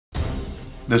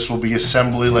This will be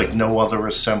assembly like no other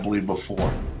assembly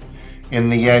before. In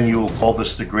the end, you will call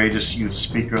this the greatest youth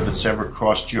speaker that's ever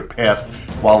crossed your path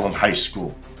while in high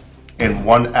school. In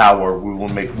 1 hour, we will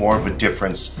make more of a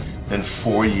difference than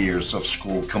 4 years of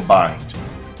school combined.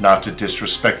 Not to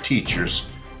disrespect teachers,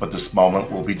 but this moment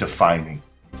will be defining.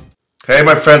 Hey,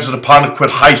 my friends at Apponequet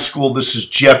High School, this is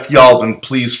Jeff Yalden.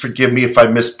 Please forgive me if I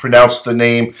mispronounced the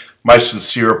name. My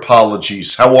sincere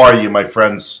apologies. How are you, my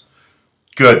friends?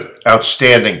 Good.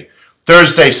 Outstanding.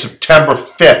 Thursday, September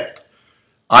 5th,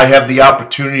 I have the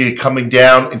opportunity of coming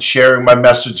down and sharing my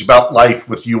message about life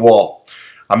with you all.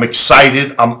 I'm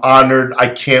excited. I'm honored. I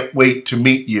can't wait to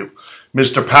meet you.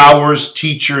 Mr. Powers,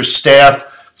 teachers,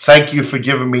 staff, thank you for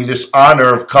giving me this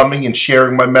honor of coming and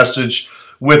sharing my message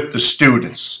with the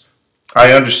students.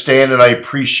 I understand and I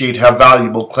appreciate how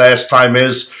valuable class time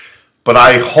is, but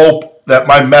I hope that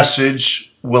my message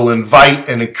will invite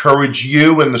and encourage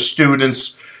you and the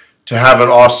students to have an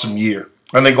awesome year.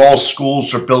 I think all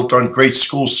schools are built on great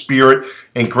school spirit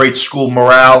and great school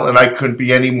morale, and I couldn't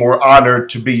be any more honored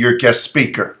to be your guest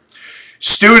speaker.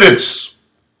 Students,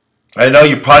 I know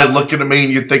you're probably looking at me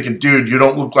and you're thinking, dude, you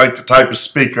don't look like the type of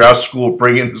speaker our school will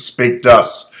bring in to speak to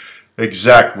us.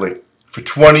 Exactly. For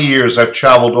 20 years, I've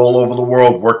traveled all over the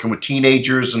world working with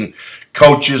teenagers and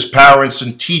coaches, parents,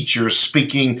 and teachers,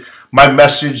 speaking my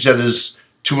message that is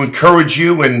to encourage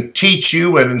you and teach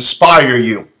you and inspire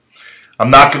you.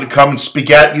 I'm not going to come and speak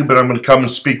at you, but I'm going to come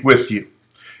and speak with you.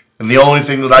 And the only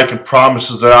thing that I can promise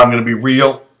is that I'm going to be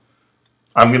real.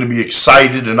 I'm going to be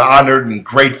excited and honored and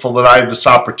grateful that I have this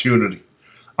opportunity.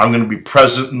 I'm going to be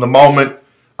present in the moment.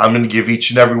 I'm going to give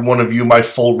each and every one of you my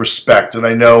full respect. And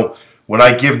I know when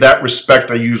I give that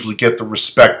respect, I usually get the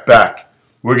respect back.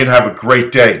 We're going to have a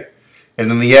great day.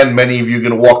 And in the end, many of you are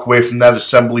going to walk away from that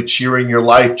assembly cheering your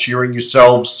life, cheering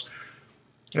yourselves,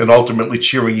 and ultimately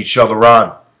cheering each other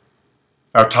on.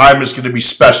 Our time is going to be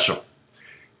special.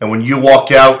 And when you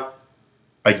walk out,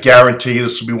 I guarantee you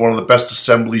this will be one of the best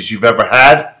assemblies you've ever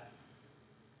had.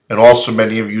 And also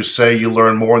many of you say you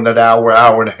learn more in that hour,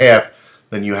 hour and a half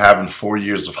than you have in 4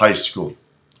 years of high school.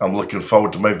 I'm looking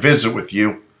forward to my visit with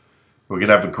you. We're going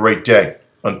to have a great day.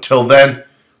 Until then,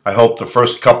 I hope the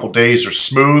first couple days are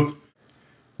smooth.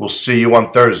 We'll see you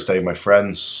on Thursday, my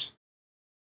friends.